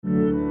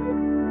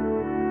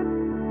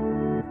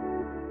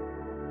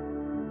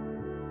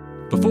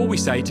Before we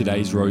say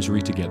today's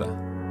rosary together,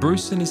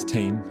 Bruce and his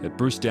team at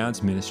Bruce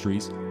Downs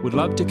Ministries would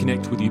love to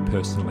connect with you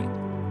personally.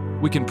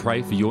 We can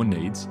pray for your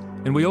needs,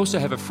 and we also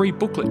have a free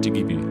booklet to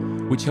give you,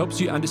 which helps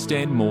you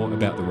understand more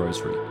about the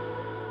rosary.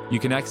 You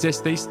can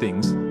access these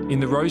things in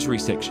the rosary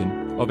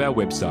section of our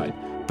website,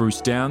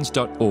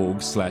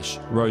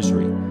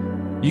 brucedowns.org/rosary.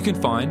 You can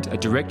find a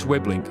direct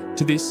web link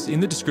to this in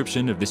the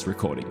description of this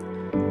recording.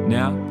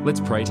 Now, let's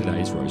pray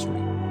today's rosary.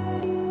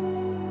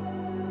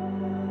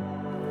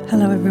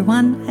 Hello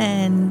everyone,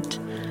 and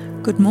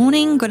good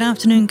morning, good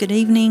afternoon, good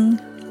evening,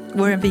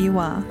 wherever you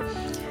are.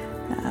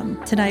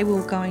 Today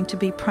we're going to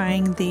be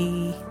praying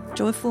the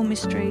Joyful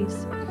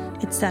Mysteries.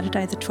 It's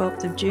Saturday the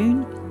 12th of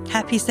June.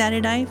 Happy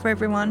Saturday for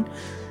everyone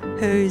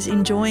who's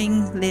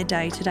enjoying their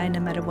day today, no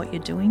matter what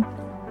you're doing.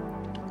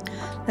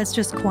 Let's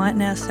just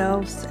quieten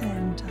ourselves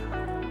and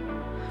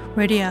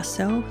ready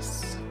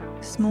ourselves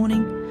this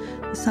morning,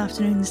 this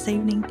afternoon, this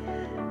evening,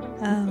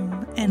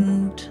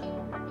 and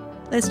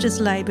let's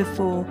just lay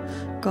before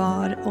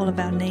God all of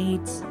our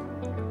needs.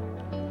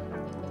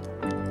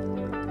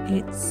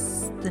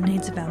 It's the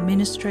needs of our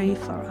ministry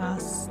for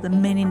us, the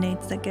many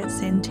needs that get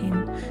sent in,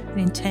 and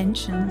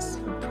intentions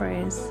for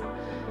prayers,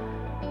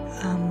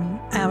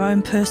 our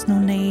own personal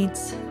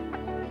needs.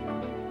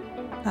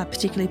 I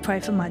particularly pray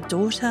for my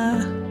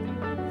daughter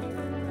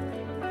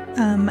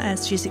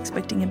as she's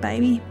expecting a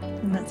baby,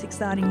 and that's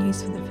exciting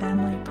news for the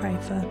family. Pray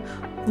for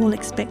all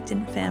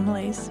expectant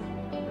families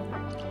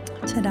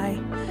today.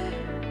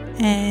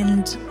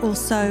 And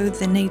also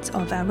the needs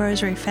of our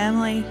Rosary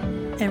family,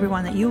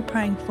 everyone that you're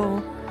praying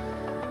for.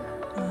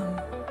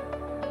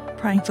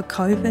 Praying for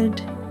COVID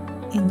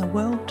in the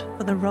world,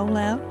 for the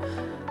rollout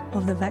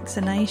of the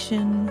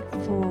vaccination,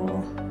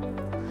 for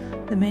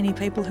the many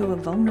people who are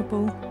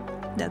vulnerable,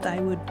 that they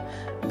would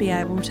be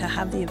able to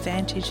have the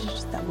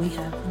advantages that we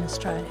have in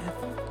Australia.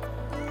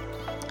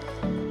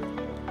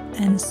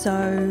 And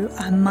so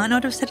I might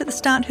not have said at the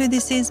start who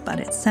this is, but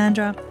it's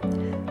Sandra,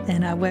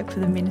 and I work for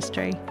the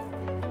ministry.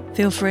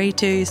 Feel free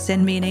to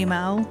send me an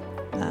email,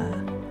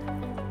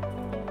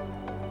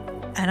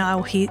 and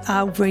I'll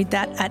read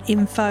that at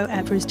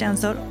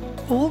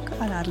info@brucedowns.org,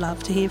 and I'd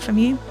love to hear from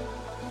you.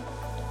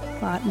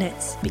 But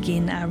let's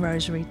begin our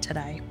rosary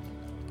today.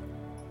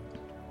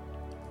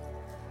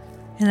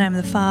 In the name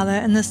of the Father,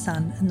 and the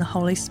Son, and the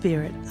Holy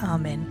Spirit.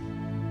 Amen.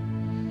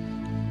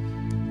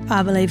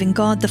 I believe in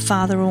God, the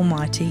Father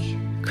Almighty,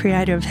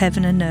 creator of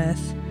heaven and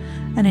earth,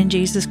 and in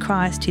Jesus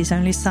Christ, his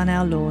only Son,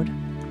 our Lord,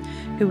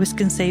 who was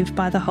conceived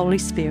by the Holy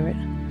Spirit,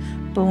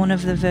 born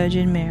of the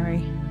Virgin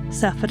Mary,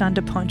 suffered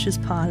under Pontius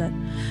Pilate,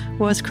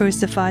 was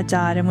crucified,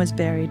 died, and was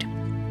buried.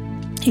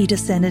 He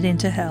descended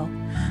into hell.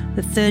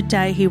 The third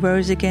day he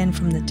rose again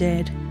from the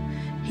dead.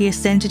 He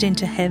ascended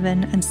into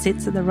heaven and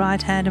sits at the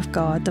right hand of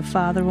God, the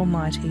Father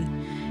Almighty.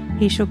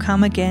 He shall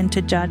come again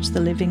to judge the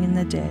living and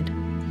the dead.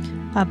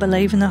 I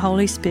believe in the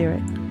Holy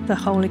Spirit, the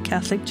Holy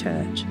Catholic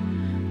Church,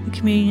 the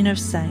communion of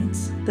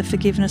saints, the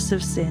forgiveness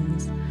of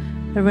sins,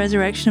 the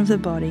resurrection of the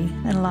body,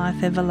 and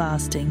life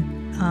everlasting.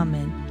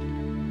 Amen.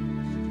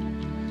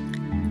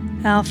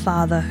 Our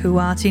Father, who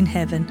art in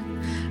heaven,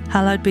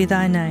 hallowed be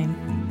thy name.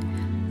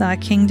 Thy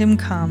kingdom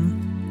come,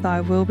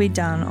 thy will be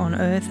done on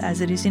earth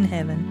as it is in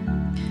heaven.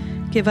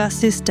 Give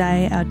us this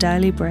day our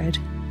daily bread,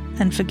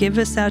 and forgive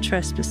us our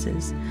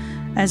trespasses,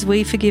 as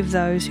we forgive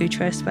those who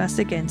trespass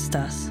against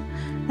us.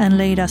 And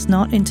lead us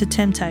not into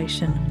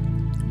temptation,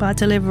 but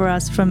deliver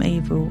us from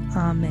evil.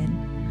 Amen.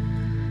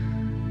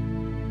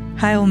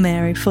 Hail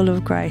Mary, full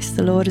of grace,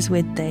 the Lord is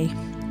with thee.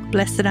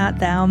 Blessed art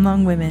thou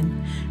among women,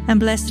 and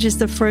blessed is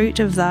the fruit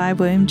of thy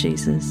womb,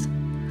 Jesus.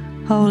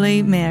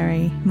 Holy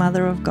Mary,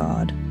 Mother of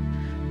God,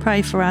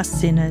 pray for us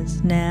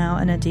sinners, now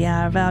and at the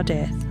hour of our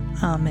death.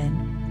 Amen.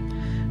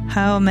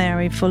 Hail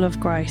Mary, full of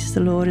grace, the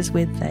Lord is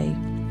with thee.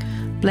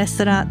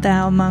 Blessed art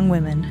thou among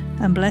women,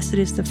 and blessed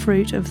is the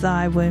fruit of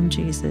thy womb,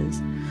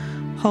 Jesus.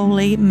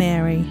 Holy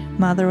Mary,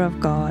 Mother of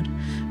God,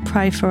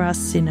 pray for us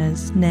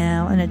sinners,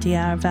 now and at the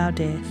hour of our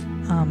death.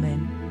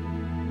 Amen.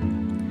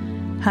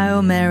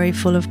 Hail Mary,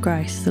 full of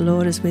grace, the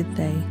Lord is with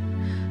thee.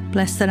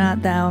 Blessed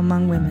art thou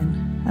among women,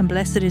 and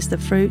blessed is the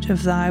fruit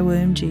of thy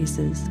womb,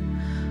 Jesus.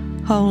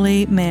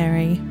 Holy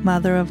Mary,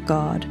 Mother of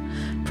God,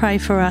 pray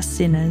for us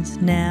sinners,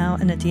 now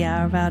and at the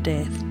hour of our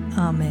death.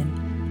 Amen.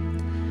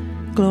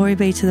 Glory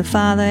be to the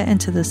Father, and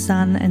to the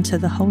Son, and to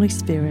the Holy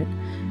Spirit,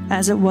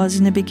 as it was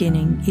in the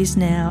beginning, is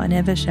now, and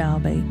ever shall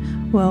be,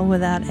 world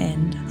without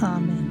end.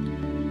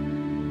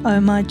 Amen. O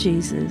my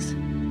Jesus,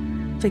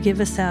 forgive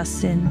us our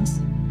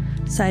sins,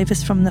 save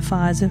us from the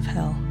fires of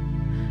hell.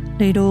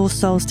 Lead all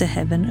souls to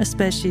heaven,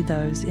 especially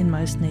those in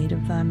most need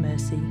of thy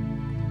mercy.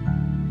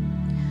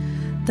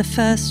 The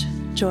first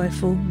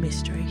joyful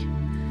mystery,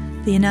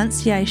 the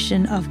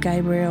Annunciation of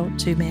Gabriel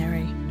to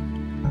Mary.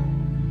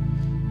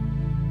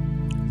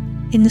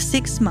 In the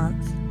 6th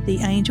month, the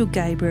angel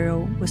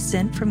Gabriel was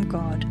sent from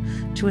God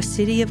to a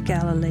city of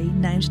Galilee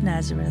named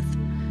Nazareth,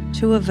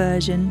 to a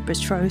virgin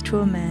betrothed to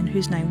a man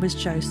whose name was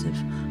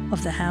Joseph,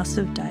 of the house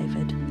of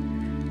David,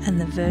 and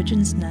the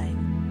virgin's name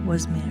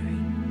was Mary.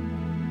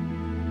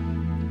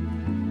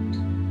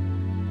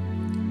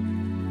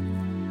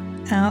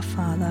 Our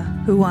Father,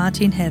 who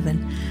art in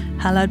heaven,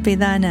 hallowed be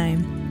thy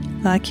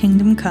name. Thy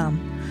kingdom come,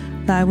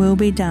 thy will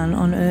be done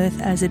on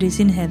earth as it is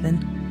in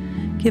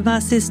heaven. Give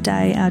us this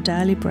day our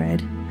daily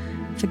bread.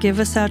 Forgive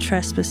us our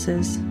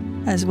trespasses,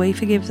 as we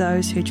forgive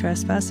those who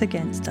trespass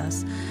against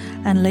us.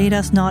 And lead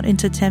us not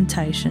into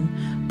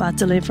temptation, but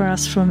deliver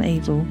us from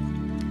evil.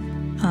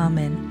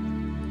 Amen.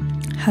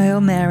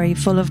 Hail Mary,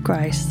 full of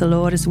grace, the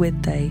Lord is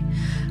with thee.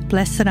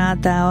 Blessed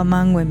art thou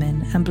among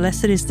women, and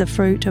blessed is the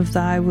fruit of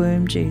thy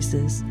womb,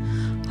 Jesus.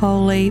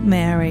 Holy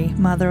Mary,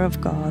 Mother of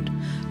God,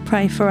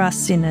 pray for us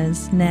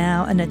sinners,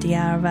 now and at the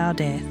hour of our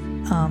death.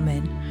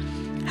 Amen.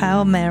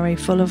 Hail Mary,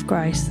 full of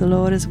grace, the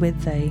Lord is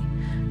with thee.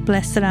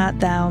 Blessed art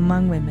thou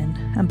among women,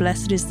 and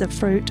blessed is the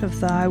fruit of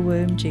thy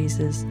womb,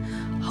 Jesus.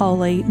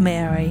 Holy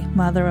Mary,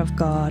 Mother of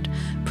God,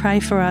 pray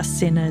for us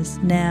sinners,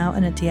 now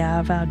and at the hour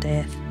of our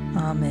death.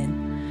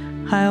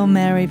 Amen. Hail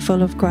Mary,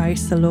 full of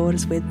grace, the Lord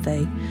is with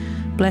thee.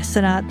 Blessed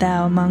art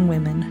thou among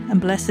women,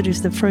 and blessed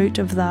is the fruit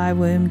of thy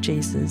womb,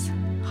 Jesus.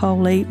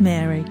 Holy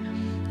Mary,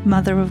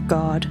 Mother of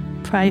God,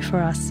 pray for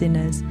us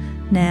sinners,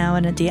 now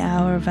and at the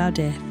hour of our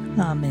death.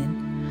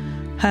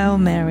 Amen. Hail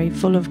Mary,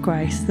 full of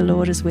grace, the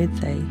Lord is with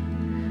thee.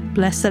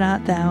 Blessed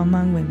art thou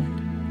among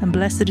women, and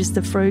blessed is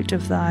the fruit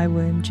of thy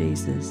womb,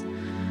 Jesus.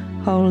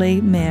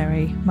 Holy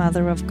Mary,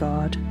 Mother of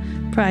God,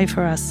 pray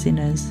for us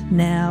sinners,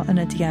 now and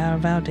at the hour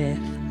of our death.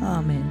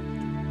 Amen.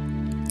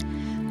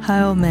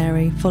 Hail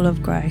Mary, full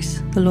of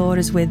grace, the Lord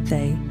is with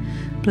thee.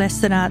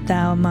 Blessed art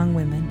thou among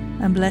women,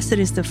 and blessed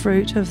is the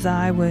fruit of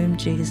thy womb,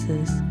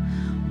 Jesus.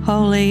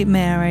 Holy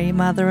Mary,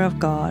 Mother of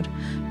God,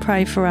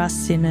 pray for us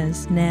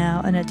sinners,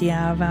 now and at the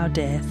hour of our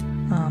death.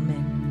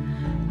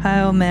 Amen.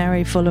 Hail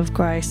Mary, full of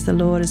grace, the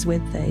Lord is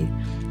with thee.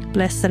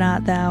 Blessed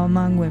art thou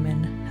among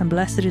women, and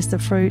blessed is the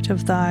fruit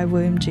of thy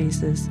womb,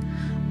 Jesus.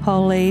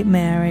 Holy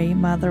Mary,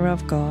 Mother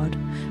of God,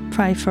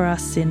 pray for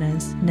us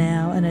sinners,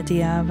 now and at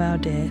the hour of our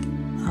death.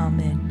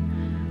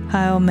 Amen.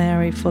 Hail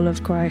Mary, full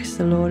of grace,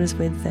 the Lord is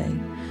with thee.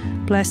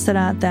 Blessed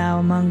art thou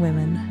among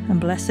women, and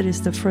blessed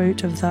is the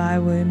fruit of thy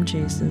womb,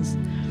 Jesus.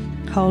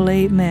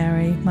 Holy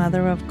Mary,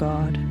 Mother of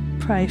God,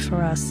 pray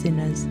for us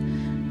sinners,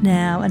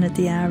 now and at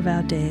the hour of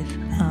our death.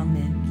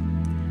 Amen.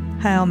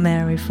 Hail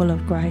Mary, full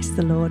of grace,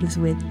 the Lord is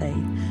with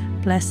thee.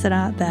 Blessed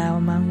art thou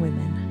among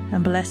women,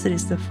 and blessed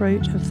is the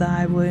fruit of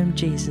thy womb,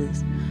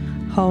 Jesus.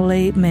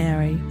 Holy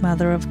Mary,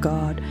 Mother of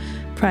God,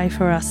 pray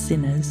for us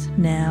sinners,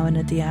 now and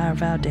at the hour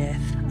of our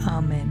death.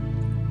 Amen.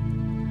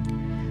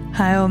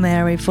 Hail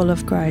Mary, full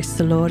of grace,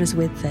 the Lord is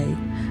with thee.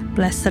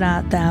 Blessed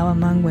art thou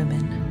among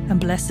women, and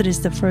blessed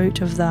is the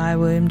fruit of thy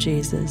womb,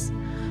 Jesus.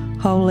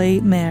 Holy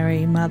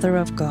Mary, Mother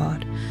of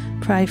God,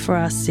 pray for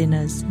us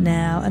sinners,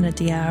 now and at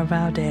the hour of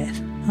our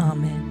death.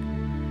 Amen.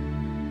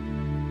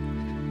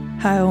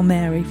 Hail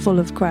Mary, full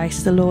of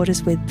grace, the Lord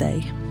is with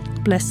thee.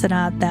 Blessed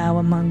art thou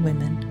among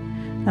women,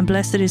 and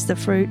blessed is the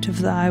fruit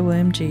of thy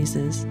womb,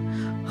 Jesus.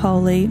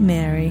 Holy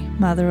Mary,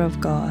 Mother of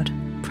God,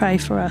 pray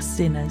for us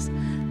sinners,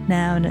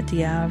 now and at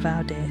the hour of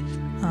our death.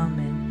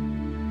 Amen.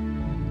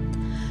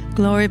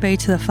 Glory be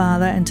to the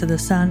Father, and to the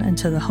Son, and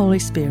to the Holy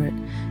Spirit,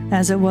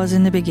 as it was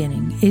in the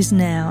beginning, is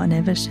now, and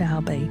ever shall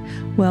be,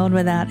 world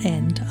without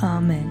end.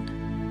 Amen.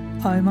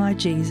 O my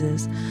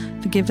Jesus,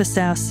 forgive us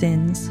our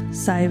sins,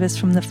 save us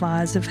from the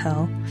fires of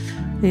hell,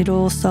 lead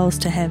all souls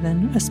to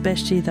heaven,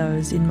 especially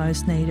those in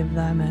most need of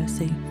thy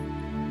mercy.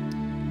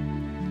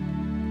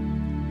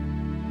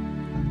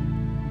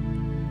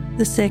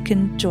 The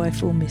second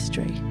joyful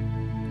mystery,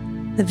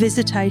 the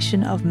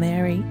visitation of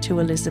Mary to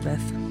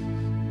Elizabeth.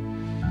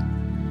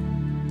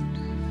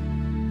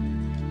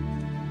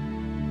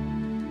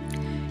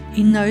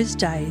 In those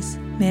days,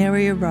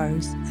 Mary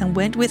arose and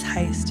went with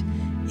haste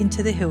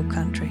into the hill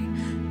country,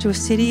 to a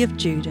city of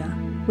Judah,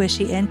 where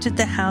she entered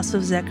the house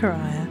of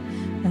Zechariah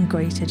and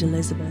greeted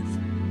Elizabeth.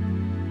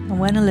 And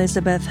when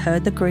Elizabeth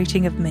heard the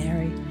greeting of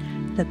Mary,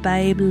 the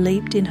babe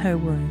leaped in her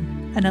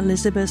womb, and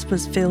Elizabeth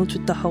was filled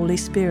with the Holy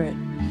Spirit.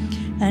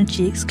 And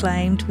she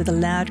exclaimed with a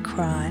loud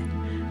cry,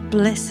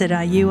 "Blessed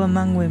are you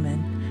among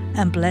women,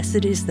 and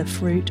blessed is the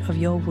fruit of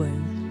your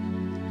womb."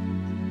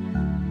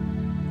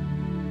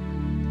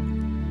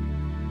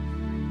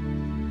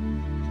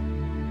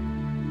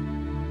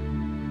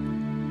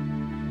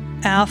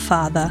 Our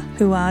Father,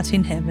 who art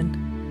in heaven,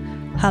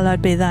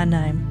 hallowed be thy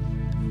name.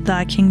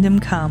 Thy kingdom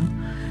come,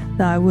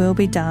 thy will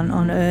be done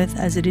on earth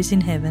as it is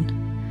in heaven.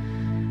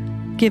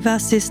 Give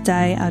us this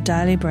day our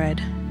daily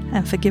bread,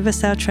 and forgive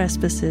us our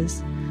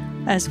trespasses,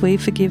 as we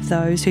forgive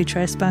those who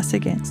trespass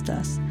against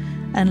us.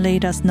 And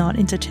lead us not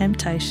into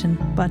temptation,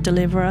 but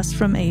deliver us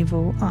from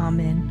evil.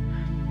 Amen.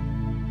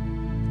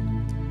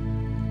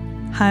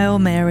 Hail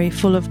Mary,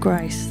 full of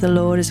grace, the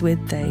Lord is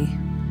with thee.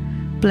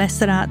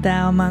 Blessed art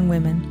thou among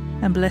women,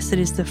 and blessed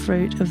is the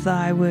fruit of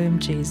thy womb,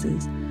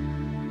 Jesus.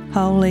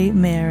 Holy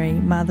Mary,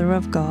 Mother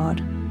of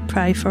God,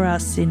 pray for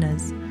us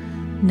sinners,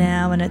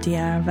 now and at the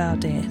hour of our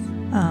death.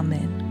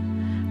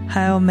 Amen.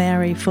 Hail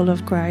Mary, full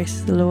of grace,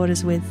 the Lord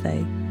is with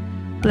thee.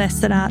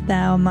 Blessed art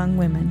thou among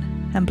women,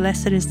 and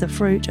blessed is the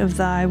fruit of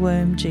thy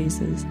womb,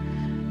 Jesus.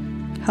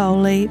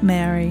 Holy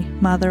Mary,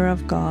 Mother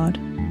of God,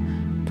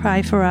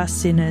 pray for us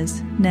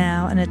sinners,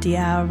 now and at the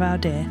hour of our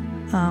death.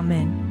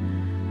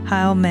 Amen.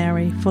 Hail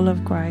Mary, full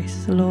of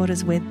grace, the Lord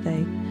is with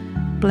thee.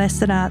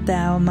 Blessed art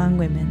thou among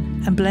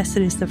women, and blessed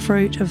is the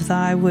fruit of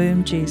thy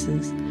womb,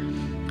 Jesus.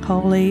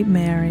 Holy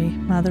Mary,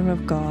 Mother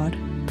of God,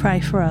 pray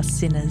for us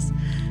sinners,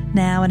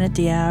 now and at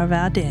the hour of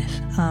our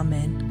death.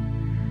 Amen.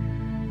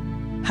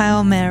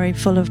 Hail Mary,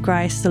 full of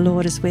grace, the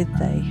Lord is with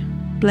thee.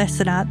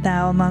 Blessed art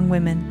thou among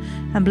women,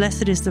 and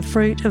blessed is the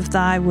fruit of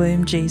thy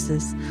womb,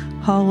 Jesus.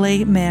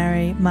 Holy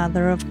Mary,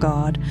 Mother of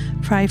God,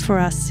 pray for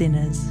us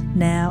sinners,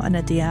 now and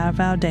at the hour of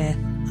our death.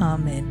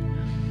 Amen.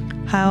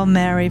 Hail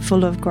Mary,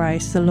 full of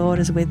grace, the Lord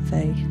is with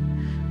thee.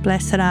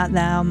 Blessed art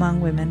thou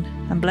among women,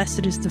 and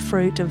blessed is the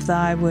fruit of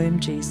thy womb,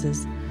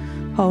 Jesus.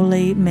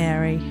 Holy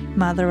Mary,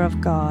 Mother of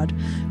God,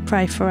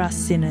 pray for us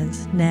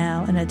sinners,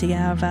 now and at the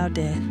hour of our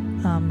death.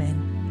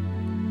 Amen.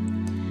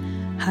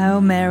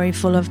 Hail Mary,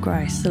 full of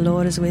grace, the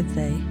Lord is with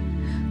thee.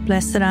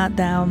 Blessed art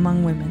thou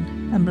among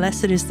women, and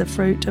blessed is the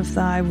fruit of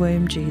thy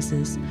womb,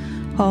 Jesus.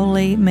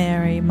 Holy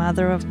Mary,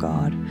 Mother of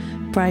God,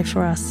 pray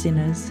for us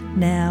sinners,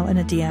 now and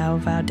at the hour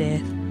of our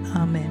death.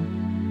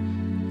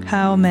 Amen.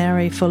 Hail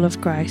Mary, full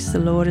of grace, the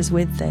Lord is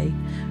with thee.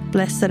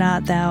 Blessed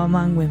art thou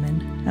among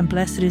women, and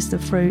blessed is the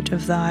fruit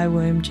of thy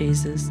womb,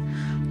 Jesus.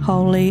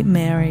 Holy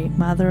Mary,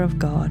 Mother of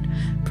God,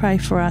 pray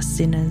for us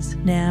sinners,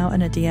 now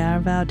and at the hour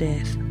of our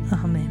death.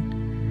 Amen.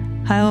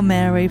 Hail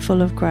Mary,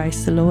 full of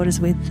grace, the Lord is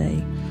with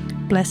thee.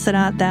 Blessed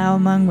art thou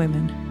among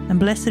women, and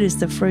blessed is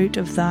the fruit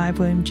of thy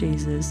womb,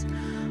 Jesus.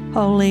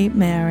 Holy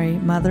Mary,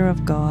 Mother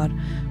of God,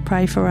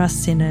 pray for us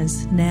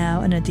sinners,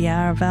 now and at the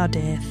hour of our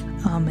death.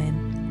 Amen.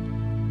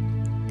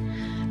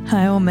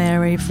 Hail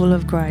Mary, full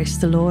of grace,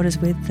 the Lord is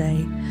with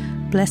thee.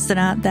 Blessed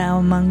art thou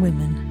among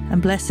women,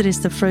 and blessed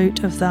is the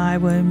fruit of thy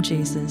womb,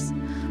 Jesus.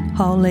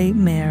 Holy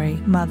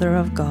Mary, Mother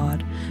of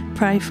God,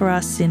 pray for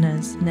us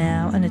sinners,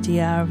 now and at the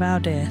hour of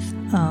our death.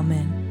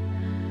 Amen.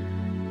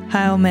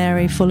 Hail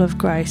Mary, full of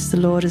grace, the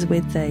Lord is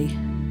with thee.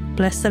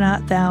 Blessed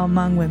art thou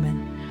among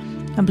women,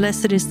 and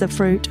blessed is the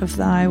fruit of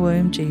thy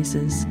womb,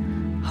 Jesus.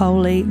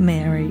 Holy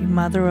Mary,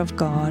 Mother of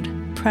God,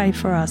 pray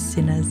for us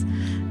sinners,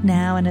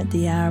 now and at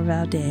the hour of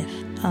our death.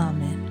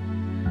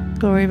 Amen.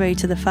 Glory be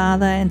to the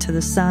Father, and to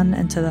the Son,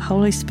 and to the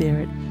Holy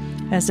Spirit,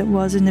 as it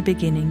was in the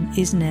beginning,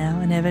 is now,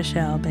 and ever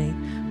shall be,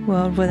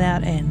 world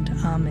without end.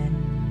 Amen.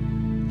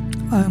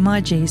 O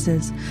my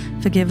Jesus,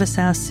 forgive us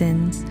our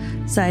sins,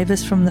 save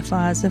us from the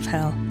fires of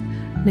hell,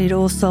 lead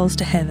all souls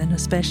to heaven,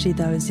 especially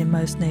those in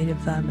most need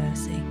of thy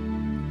mercy.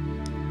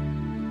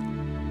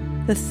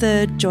 The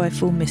third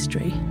joyful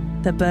mystery,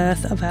 the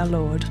birth of our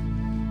Lord.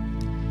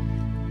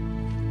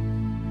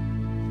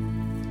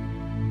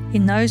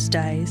 In those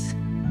days,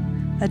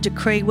 a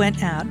decree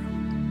went out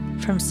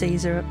from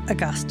Caesar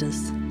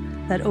Augustus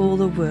that all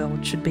the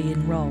world should be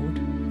enrolled.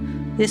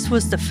 This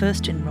was the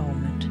first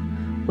enrolment,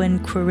 when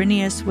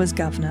Quirinius was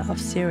governor of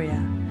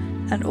Syria,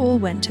 and all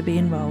went to be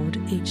enrolled,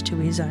 each to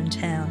his own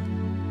town.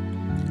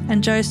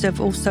 And Joseph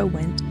also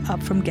went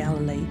up from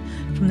Galilee,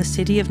 from the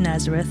city of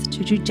Nazareth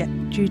to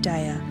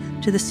Judea,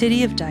 to the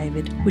city of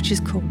David, which is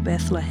called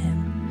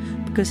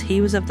Bethlehem, because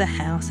he was of the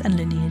house and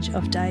lineage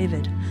of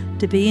David,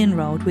 to be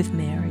enrolled with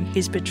Mary,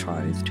 his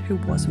betrothed, who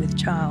was with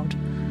child.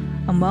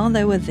 And while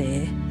they were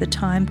there, the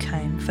time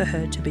came for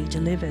her to be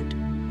delivered.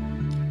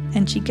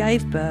 And she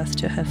gave birth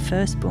to her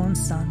firstborn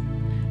son,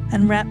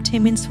 and wrapped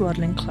him in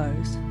swaddling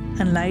clothes,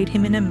 and laid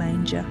him in a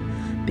manger,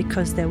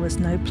 because there was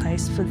no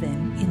place for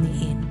them in the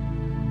inn.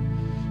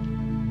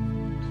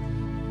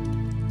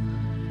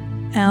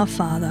 Our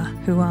Father,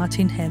 who art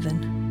in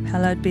heaven,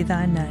 hallowed be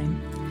thy name.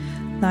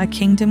 Thy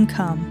kingdom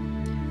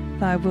come,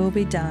 thy will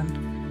be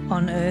done,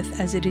 on earth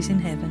as it is in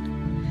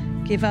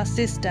heaven. Give us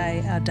this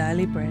day our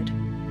daily bread,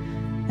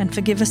 and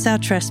forgive us our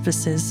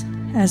trespasses,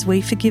 as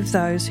we forgive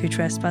those who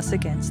trespass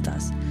against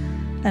us.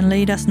 And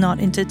lead us not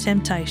into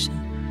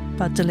temptation,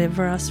 but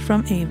deliver us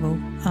from evil.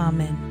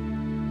 Amen.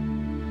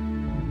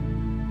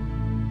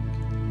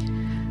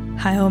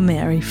 Hail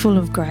Mary, full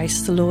of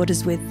grace, the Lord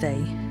is with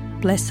thee.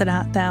 Blessed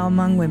art thou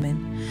among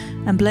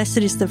women, and blessed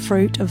is the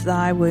fruit of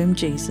thy womb,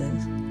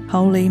 Jesus.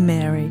 Holy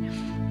Mary,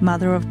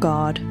 Mother of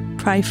God,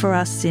 pray for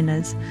us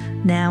sinners,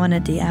 now and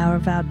at the hour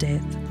of our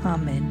death.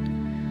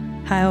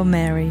 Amen. Hail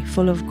Mary,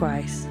 full of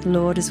grace, the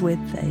Lord is with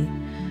thee.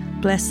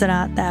 Blessed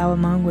art thou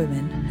among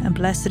women, and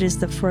blessed is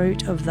the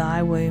fruit of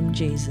thy womb,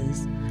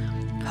 Jesus.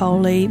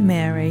 Holy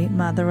Mary,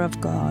 Mother of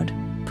God,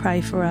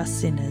 pray for us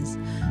sinners,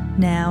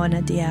 now and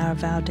at the hour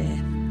of our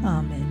death.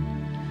 Amen.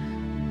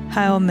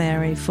 Hail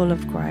Mary, full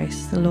of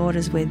grace, the Lord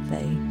is with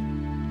thee.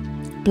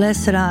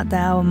 Blessed art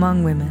thou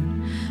among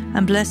women,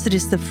 and blessed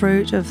is the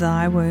fruit of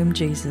thy womb,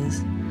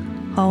 Jesus.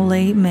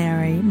 Holy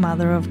Mary,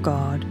 Mother of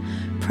God,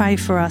 pray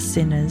for us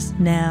sinners,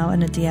 now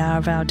and at the hour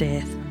of our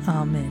death.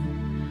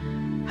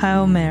 Amen.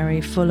 Hail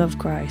Mary, full of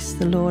grace,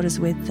 the Lord is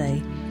with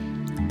thee.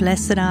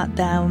 Blessed art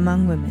thou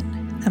among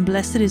women, and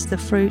blessed is the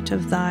fruit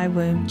of thy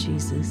womb,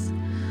 Jesus.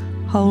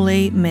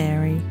 Holy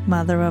Mary,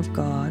 Mother of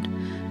God,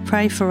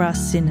 pray for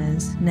us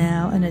sinners,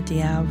 now and at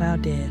the hour of our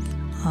death.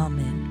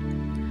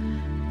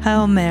 Amen.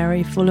 Hail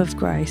Mary, full of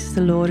grace,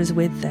 the Lord is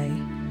with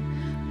thee.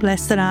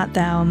 Blessed art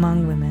thou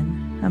among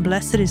women, and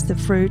blessed is the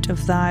fruit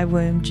of thy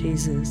womb,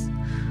 Jesus.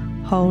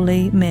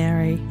 Holy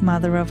Mary,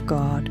 Mother of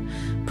God,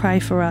 pray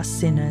for us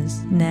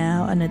sinners,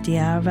 now and at the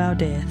hour of our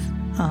death.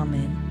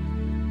 Amen.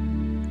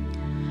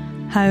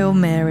 Hail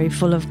Mary,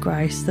 full of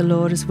grace, the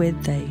Lord is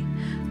with thee.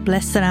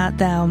 Blessed art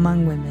thou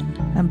among women,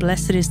 and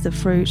blessed is the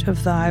fruit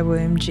of thy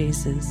womb,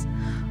 Jesus.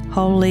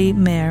 Holy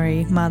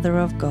Mary, Mother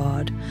of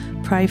God,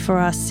 pray for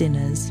us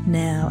sinners,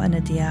 now and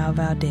at the hour of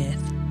our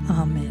death.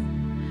 Amen.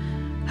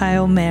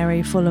 Hail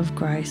Mary, full of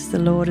grace, the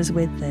Lord is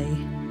with thee.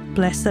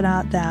 Blessed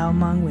art thou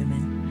among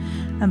women,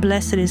 and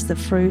blessed is the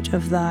fruit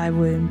of thy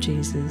womb,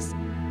 Jesus.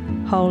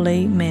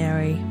 Holy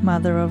Mary,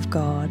 Mother of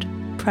God,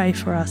 pray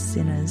for us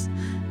sinners,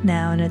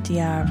 now and at the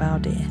hour of our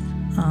death.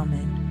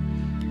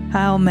 Amen.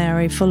 Hail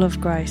Mary, full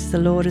of grace, the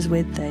Lord is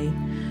with thee.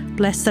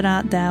 Blessed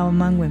art thou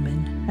among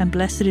women, and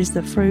blessed is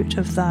the fruit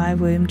of thy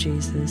womb,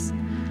 Jesus.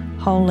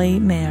 Holy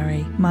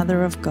Mary,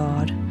 Mother of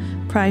God,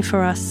 pray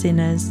for us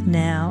sinners,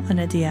 now and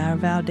at the hour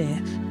of our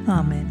death.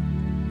 Amen.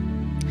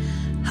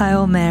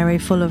 Hail Mary,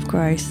 full of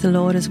grace, the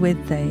Lord is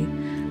with thee.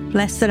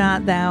 Blessed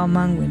art thou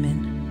among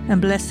women,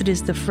 and blessed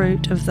is the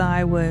fruit of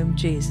thy womb,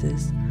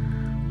 Jesus.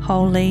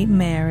 Holy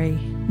Mary,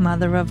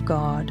 Mother of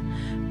God,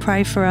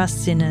 pray for us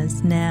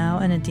sinners, now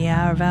and at the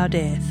hour of our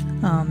death.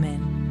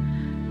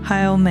 Amen.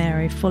 Hail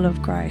Mary, full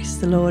of grace,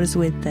 the Lord is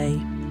with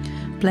thee.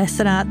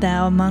 Blessed art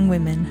thou among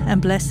women,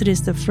 and blessed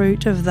is the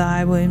fruit of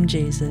thy womb,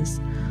 Jesus.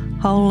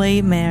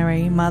 Holy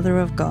Mary, Mother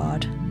of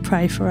God,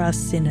 pray for us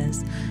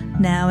sinners,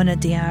 now and at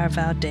the hour of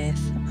our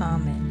death.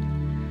 Amen.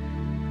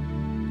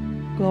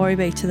 Glory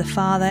be to the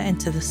Father, and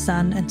to the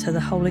Son, and to the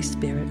Holy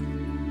Spirit,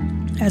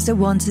 as it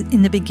was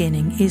in the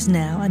beginning, is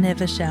now, and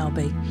ever shall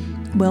be,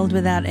 world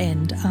without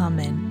end.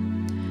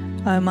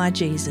 Amen. O my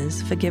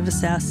Jesus, forgive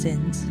us our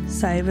sins,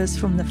 save us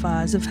from the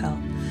fires of hell,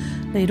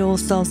 lead all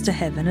souls to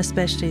heaven,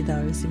 especially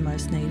those in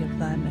most need of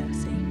thy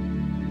mercy.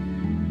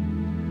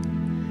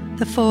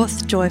 The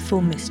fourth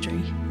joyful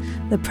mystery,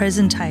 the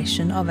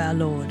presentation of our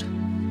Lord.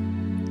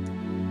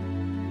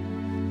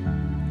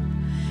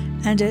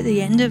 And at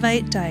the end of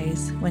 8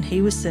 days, when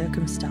he was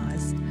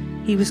circumcised,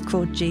 he was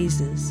called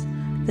Jesus,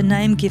 the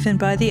name given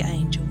by the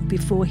angel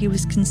before he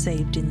was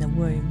conceived in the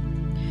womb.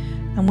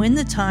 And when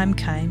the time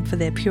came for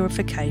their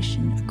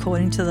purification,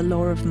 according to the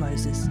law of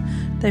Moses,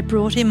 they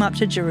brought him up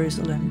to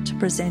Jerusalem to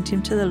present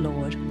him to the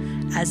Lord,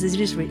 as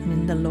it is written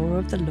in the law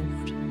of the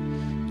Lord.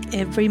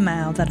 Every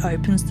male that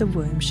opens the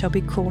womb shall be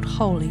called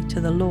holy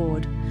to the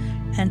Lord,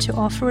 and to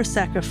offer a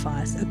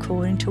sacrifice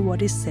according to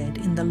what is said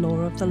in the law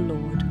of the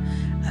Lord,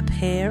 a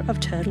pair of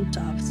turtle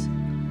doves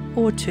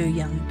or 2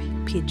 young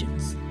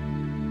pigeons.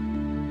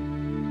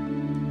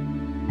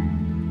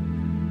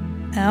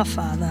 Our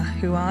Father,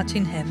 who art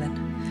in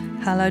heaven,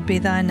 hallowed be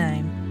thy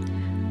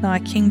name. Thy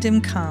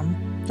kingdom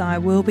come, thy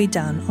will be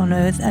done on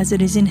earth as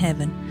it is in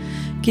heaven.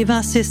 Give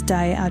us this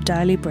day our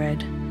daily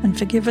bread, and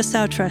forgive us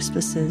our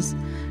trespasses,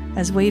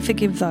 as we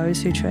forgive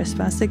those who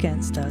trespass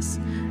against us.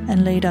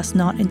 And lead us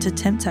not into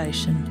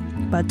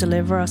temptation, but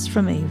deliver us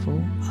from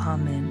evil.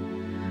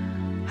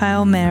 Amen.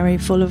 Hail Mary,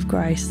 full of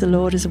grace, the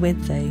Lord is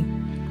with thee.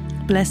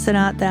 Blessed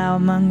art thou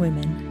among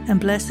women, and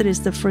blessed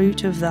is the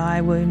fruit of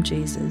thy womb,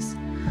 Jesus.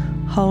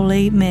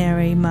 Holy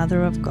Mary,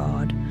 Mother of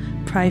God,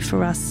 pray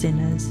for us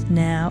sinners,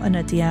 now and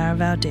at the hour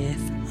of our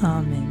death.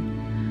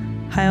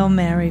 Amen. Hail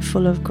Mary,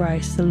 full of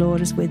grace, the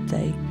Lord is with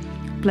thee.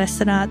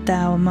 Blessed art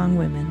thou among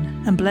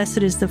women, and blessed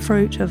is the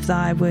fruit of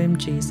thy womb,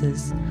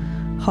 Jesus.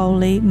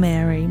 Holy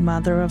Mary,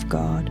 Mother of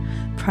God,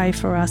 pray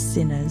for us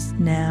sinners,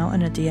 now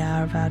and at the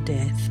hour of our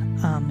death.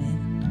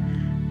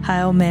 Amen.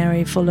 Hail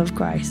Mary, full of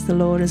grace, the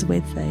Lord is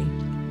with thee.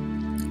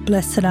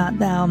 Blessed art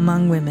thou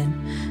among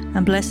women,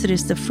 and blessed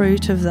is the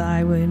fruit of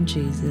thy womb,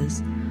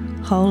 Jesus.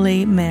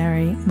 Holy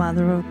Mary,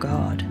 Mother of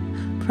God,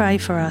 pray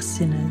for us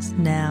sinners,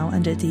 now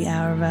and at the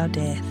hour of our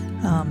death.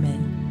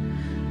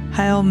 Amen.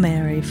 Hail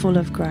Mary, full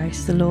of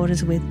grace, the Lord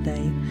is with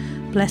thee.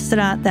 Blessed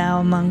art thou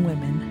among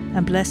women,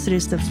 and blessed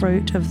is the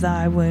fruit of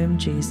thy womb,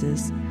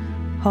 Jesus.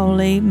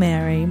 Holy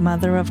Mary,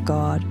 Mother of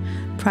God,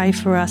 pray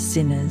for us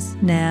sinners,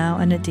 now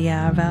and at the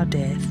hour of our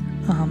death.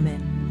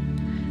 Amen.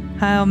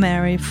 Hail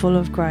Mary, full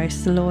of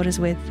grace, the Lord is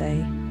with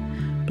thee.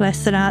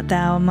 Blessed art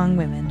thou among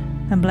women,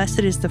 and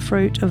blessed is the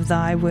fruit of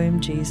thy womb,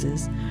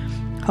 Jesus.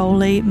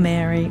 Holy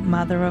Mary,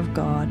 Mother of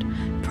God,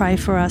 pray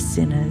for us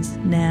sinners,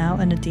 now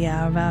and at the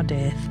hour of our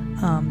death.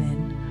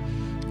 Amen.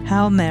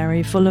 Hail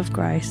Mary, full of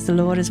grace, the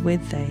Lord is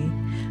with thee.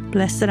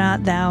 Blessed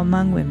art thou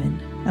among women,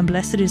 and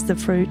blessed is the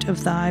fruit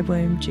of thy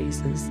womb,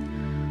 Jesus.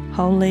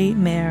 Holy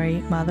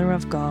Mary, Mother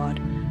of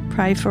God,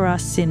 pray for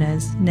us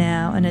sinners,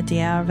 now and at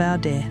the hour of our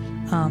death.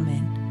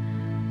 Amen.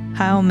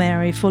 Hail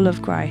Mary, full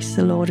of grace,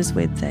 the Lord is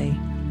with thee.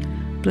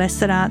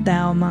 Blessed art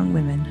thou among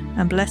women,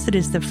 and blessed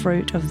is the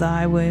fruit of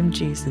thy womb,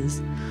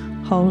 Jesus.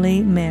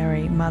 Holy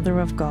Mary, Mother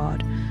of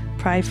God,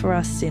 pray for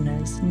us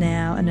sinners,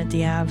 now and at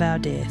the hour of our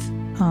death.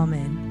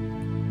 Amen.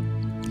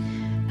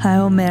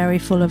 Hail Mary,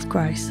 full of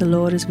grace, the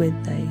Lord is with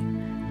thee.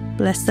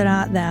 Blessed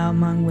art thou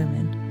among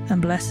women,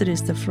 and blessed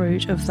is the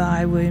fruit of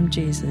thy womb,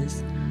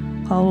 Jesus.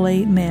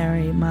 Holy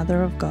Mary,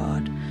 Mother of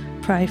God,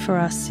 pray for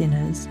us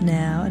sinners,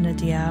 now and at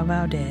the hour of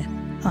our death.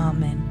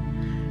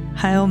 Amen.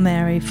 Hail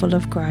Mary, full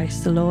of grace,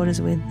 the Lord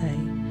is with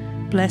thee.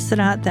 Blessed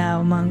art thou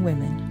among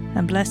women,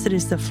 and blessed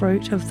is the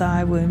fruit of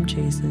thy womb,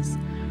 Jesus.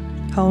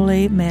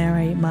 Holy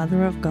Mary,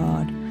 Mother of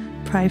God,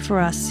 pray for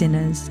us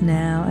sinners,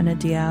 now and at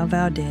the hour of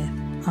our death.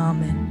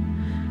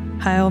 Amen.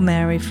 Hail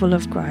Mary, full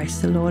of grace,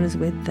 the Lord is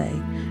with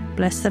thee.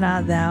 Blessed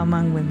art thou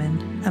among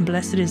women, and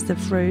blessed is the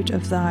fruit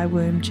of thy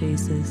womb,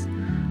 Jesus.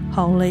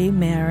 Holy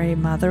Mary,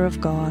 Mother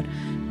of God,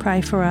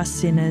 pray for us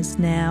sinners,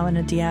 now and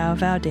at the hour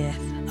of our death.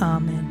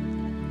 Amen.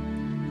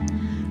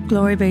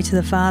 Glory be to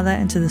the Father,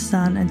 and to the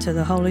Son, and to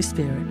the Holy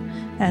Spirit,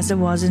 as it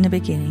was in the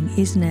beginning,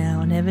 is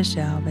now, and ever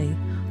shall be,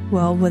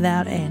 world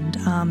without end.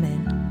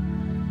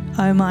 Amen.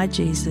 O my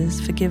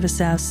Jesus, forgive us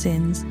our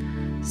sins,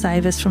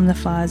 save us from the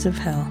fires of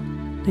hell,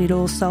 lead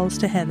all souls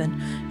to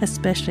heaven,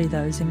 especially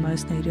those in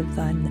most need of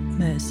thy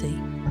mercy.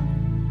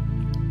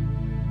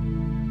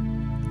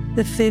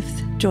 The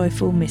fifth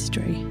joyful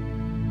mystery,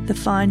 the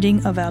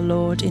finding of our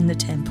Lord in the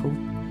temple.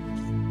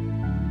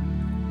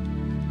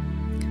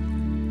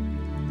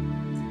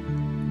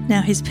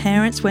 Now his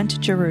parents went to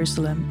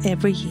Jerusalem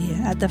every year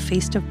at the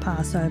feast of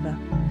Passover,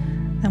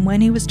 and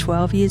when he was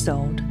 12 years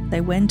old, they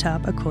went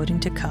up according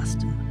to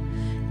custom.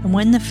 And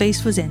when the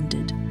feast was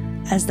ended,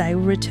 as they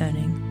were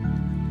returning,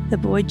 the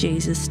boy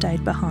Jesus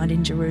stayed behind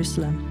in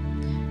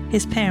Jerusalem.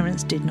 His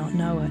parents did not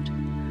know it.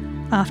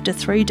 After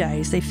 3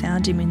 days they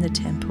found him in the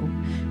temple,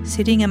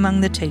 sitting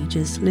among the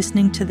teachers,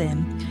 listening to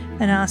them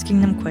and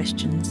asking them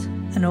questions,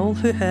 and all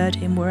who heard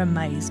him were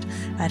amazed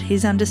at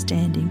his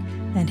understanding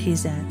and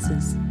his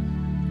answers.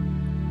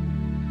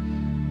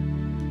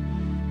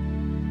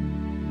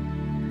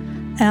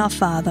 Our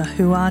Father,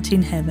 who art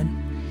in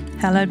heaven,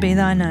 hallowed be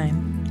thy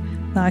name.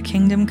 Thy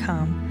kingdom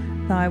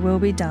come, thy will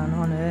be done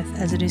on earth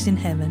as it is in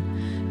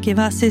heaven. Give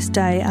us this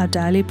day our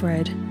daily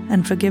bread,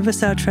 and forgive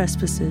us our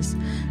trespasses,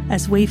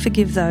 as we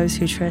forgive those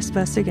who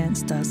trespass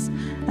against us.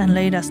 And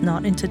lead us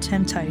not into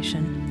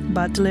temptation,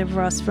 but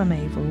deliver us from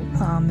evil.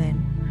 Amen.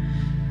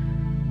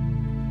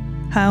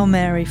 Hail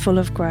Mary, full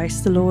of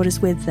grace, the Lord is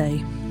with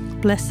thee.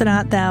 Blessed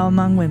art thou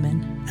among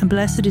women, and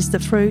blessed is the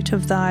fruit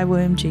of thy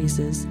womb,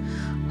 Jesus.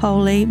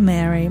 Holy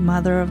Mary,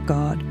 Mother of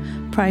God,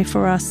 pray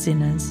for us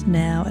sinners,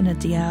 now and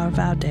at the hour of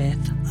our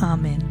death.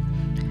 Amen.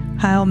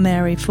 Hail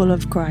Mary, full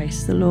of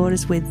grace, the Lord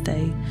is with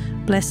thee.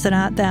 Blessed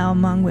art thou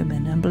among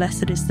women, and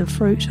blessed is the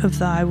fruit of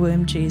thy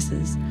womb,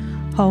 Jesus.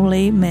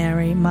 Holy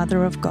Mary,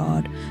 Mother of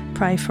God,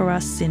 pray for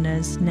us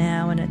sinners,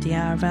 now and at the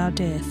hour of our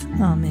death.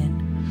 Amen.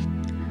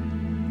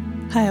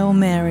 Hail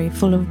Mary,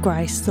 full of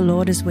grace, the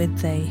Lord is with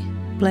thee.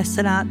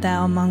 Blessed art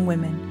thou among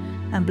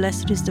women, and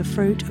blessed is the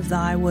fruit of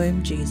thy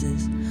womb,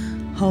 Jesus.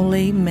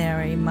 Holy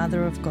Mary,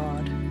 Mother of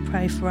God,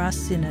 pray for us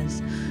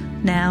sinners,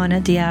 now and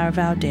at the hour of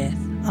our death.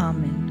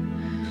 Amen.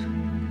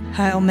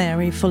 Hail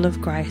Mary, full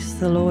of grace,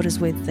 the Lord is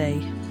with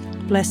thee.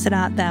 Blessed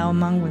art thou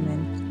among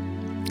women,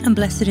 and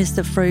blessed is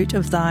the fruit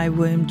of thy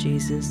womb,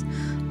 Jesus.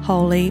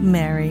 Holy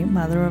Mary,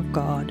 Mother of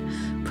God,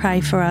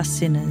 pray for us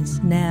sinners,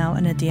 now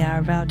and at the hour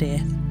of our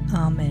death.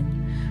 Amen.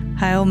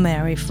 Hail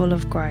Mary, full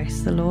of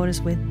grace, the Lord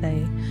is with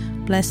thee.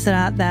 Blessed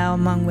art thou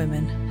among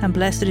women, and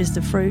blessed is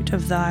the fruit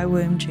of thy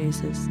womb,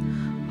 Jesus.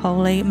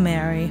 Holy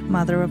Mary,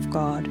 Mother of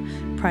God,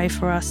 pray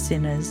for us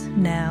sinners,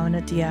 now and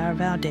at the hour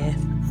of our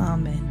death.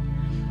 Amen.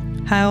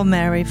 Hail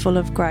Mary, full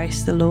of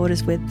grace, the Lord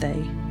is with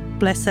thee.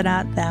 Blessed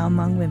art thou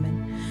among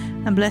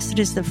women, and blessed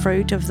is the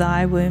fruit of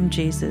thy womb,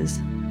 Jesus.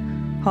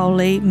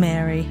 Holy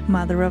Mary,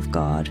 Mother of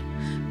God,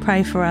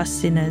 pray for us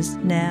sinners,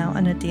 now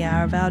and at the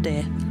hour of our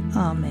death.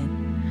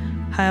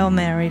 Amen. Hail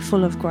Mary,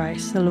 full of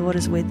grace, the Lord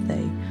is with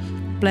thee.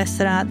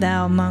 Blessed art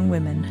thou among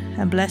women,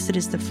 and blessed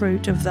is the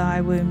fruit of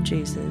thy womb,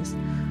 Jesus.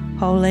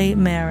 Holy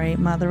Mary,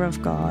 Mother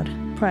of God,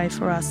 pray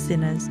for us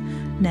sinners,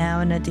 now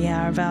and at the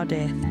hour of our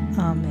death.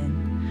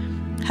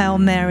 Amen. Hail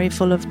Mary,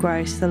 full of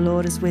grace, the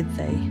Lord is with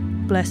thee.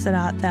 Blessed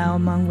art thou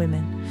among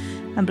women,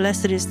 and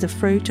blessed is the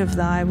fruit of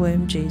thy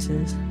womb,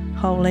 Jesus.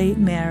 Holy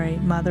Mary,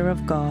 Mother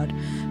of God,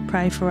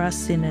 pray for us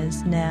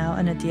sinners, now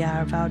and at the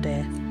hour of our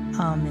death.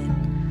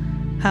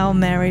 Amen. Hail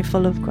Mary,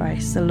 full of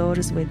grace, the Lord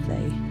is with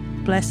thee.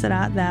 Blessed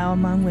art thou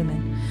among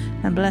women,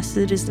 and blessed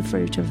is the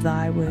fruit of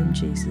thy womb,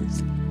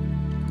 Jesus.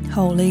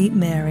 Holy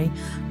Mary,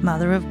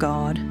 Mother of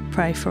God,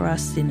 pray for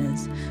us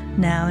sinners,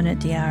 now and at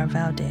the hour of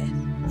our death.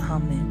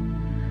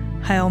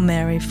 Amen. Hail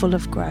Mary, full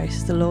of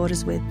grace, the Lord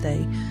is with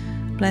thee.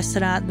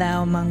 Blessed art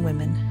thou among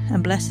women,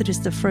 and blessed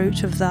is the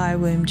fruit of thy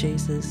womb,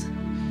 Jesus.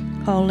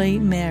 Holy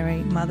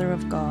Mary, Mother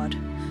of God,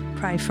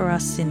 pray for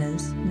us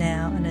sinners,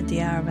 now and at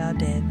the hour of our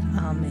death.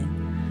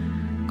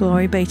 Amen.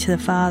 Glory be to the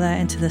Father,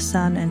 and to the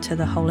Son, and to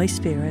the Holy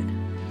Spirit,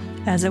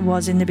 as it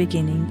was in the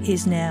beginning,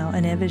 is now,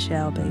 and ever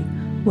shall be,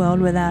 world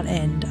without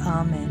end.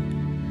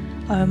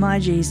 Amen. O my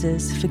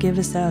Jesus, forgive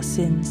us our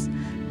sins,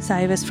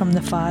 save us from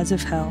the fires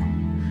of hell,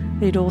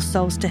 lead all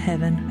souls to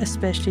heaven,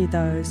 especially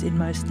those in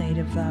most need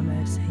of thy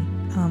mercy.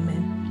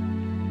 Amen.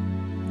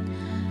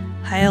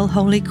 Hail,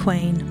 Holy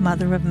Queen,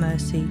 Mother of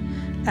Mercy,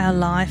 our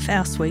life,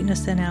 our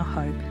sweetness, and our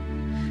hope.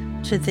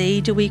 To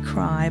thee do we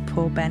cry,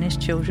 poor banished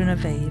children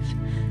of Eve.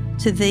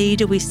 To thee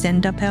do we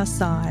send up our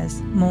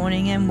sighs,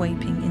 mourning and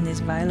weeping in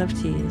this vale of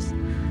tears.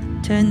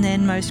 Turn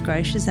then, most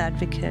gracious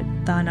Advocate,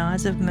 thine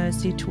eyes of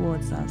mercy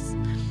towards us,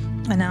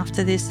 and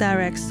after this our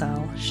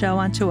exile, show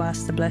unto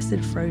us the blessed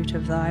fruit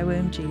of thy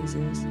womb,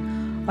 Jesus.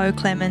 O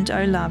clement,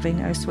 O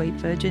loving, O sweet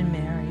Virgin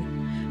Mary,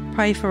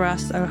 pray for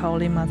us, O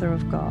Holy Mother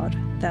of God,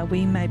 that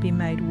we may be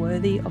made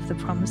worthy of the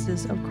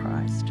promises of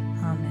Christ.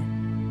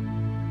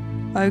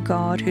 Amen. O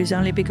God, whose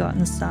only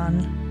begotten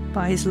Son,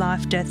 by his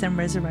life, death and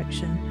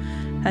resurrection,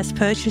 has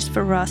purchased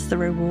for us the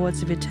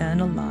rewards of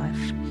eternal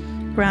life,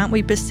 grant,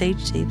 we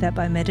beseech thee, that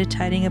by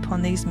meditating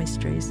upon these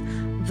mysteries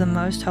of the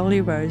most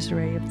holy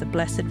rosary of the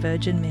Blessed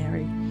Virgin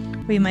Mary,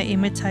 we may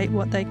imitate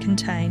what they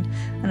contain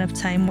and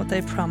obtain what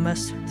they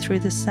promise, through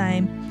the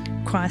same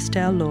Christ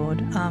our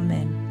Lord.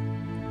 Amen.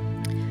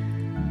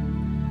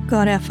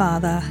 God our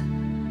Father,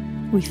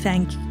 we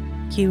thank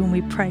you and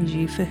we praise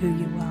you for who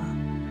you are.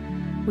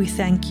 We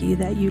thank you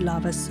that you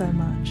love us so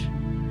much.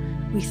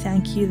 We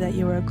thank you that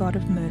you're a God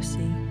of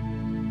mercy,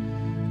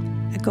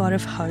 a God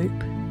of hope,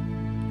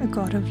 a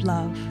God of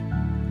love.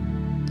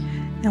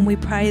 And we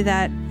pray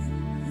that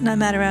no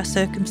matter our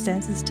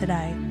circumstances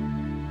today,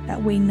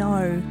 that we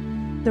know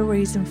the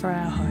reason for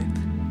our hope,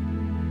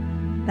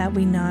 that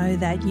we know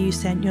that you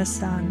sent your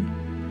Son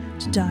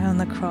to die on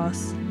the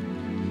cross,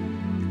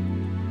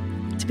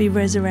 to be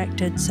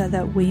resurrected so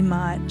that we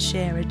might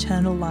share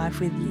eternal life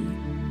with you,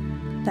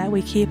 that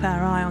we keep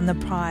our eye on the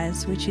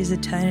prize, which is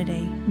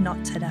eternity,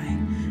 not today,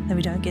 that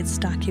we don't get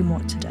stuck in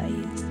what today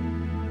is.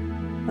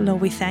 Oh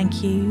Lord, we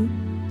thank you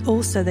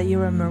also that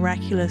you're a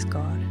miraculous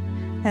God,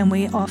 and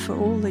we offer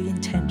all the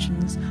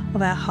intentions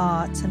of our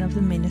hearts and of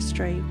the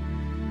ministry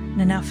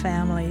and in our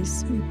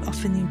families. We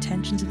offer the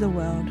intentions of the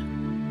world,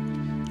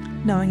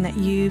 knowing that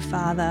you,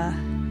 Father,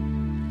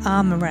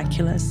 are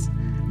miraculous,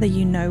 that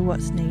you know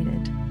what's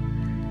needed,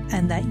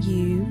 and that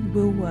you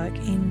will work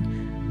in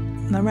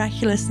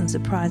miraculous and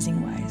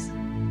surprising ways.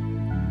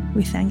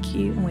 We thank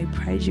you and we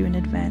praise you in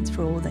advance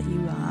for all that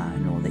you are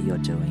and all that you're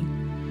doing.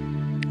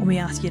 And we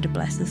ask you to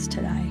bless us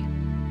today.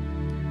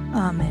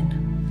 Amen.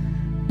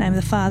 In the name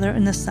of the Father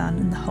and the Son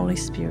and the Holy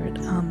Spirit.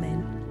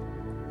 Amen.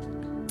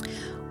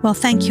 Well,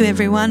 thank you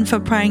everyone for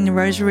praying the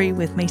rosary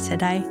with me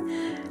today.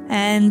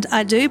 And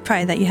I do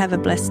pray that you have a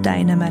blessed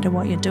day no matter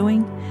what you're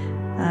doing.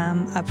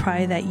 I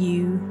pray that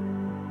you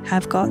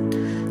have got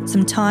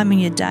some time in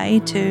your day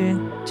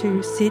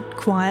to sit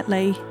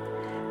quietly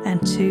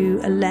and to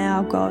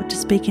allow God to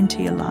speak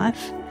into your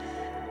life.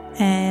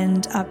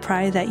 And I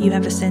pray that you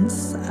have a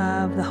sense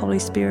of the Holy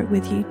Spirit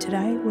with you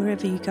today,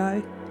 wherever you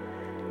go,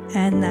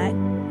 and that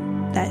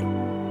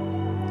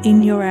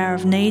in your hour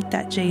of need,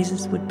 that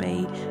Jesus would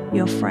be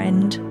your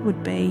friend,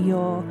 would be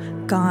your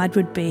guide,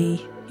 would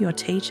be your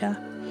teacher,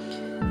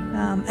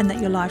 and that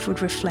your life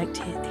would reflect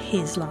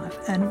his life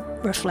and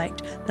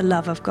reflect the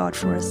love of God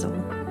for us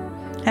all.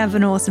 Have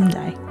an awesome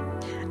day,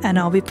 and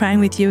I'll be praying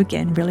with you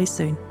again really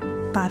soon.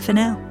 Bye for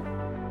now.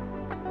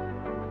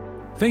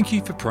 Thank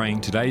you for praying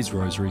today's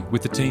rosary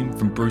with the team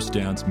from Bruce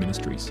Downs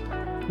Ministries.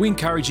 We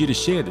encourage you to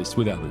share this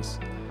with others.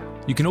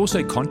 You can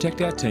also contact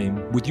our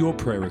team with your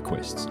prayer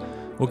requests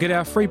or get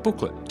our free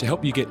booklet to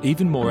help you get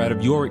even more out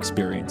of your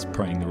experience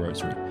praying the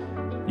rosary.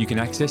 You can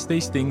access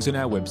these things on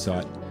our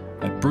website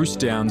at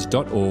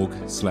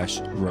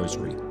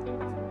brucedowns.org/rosary.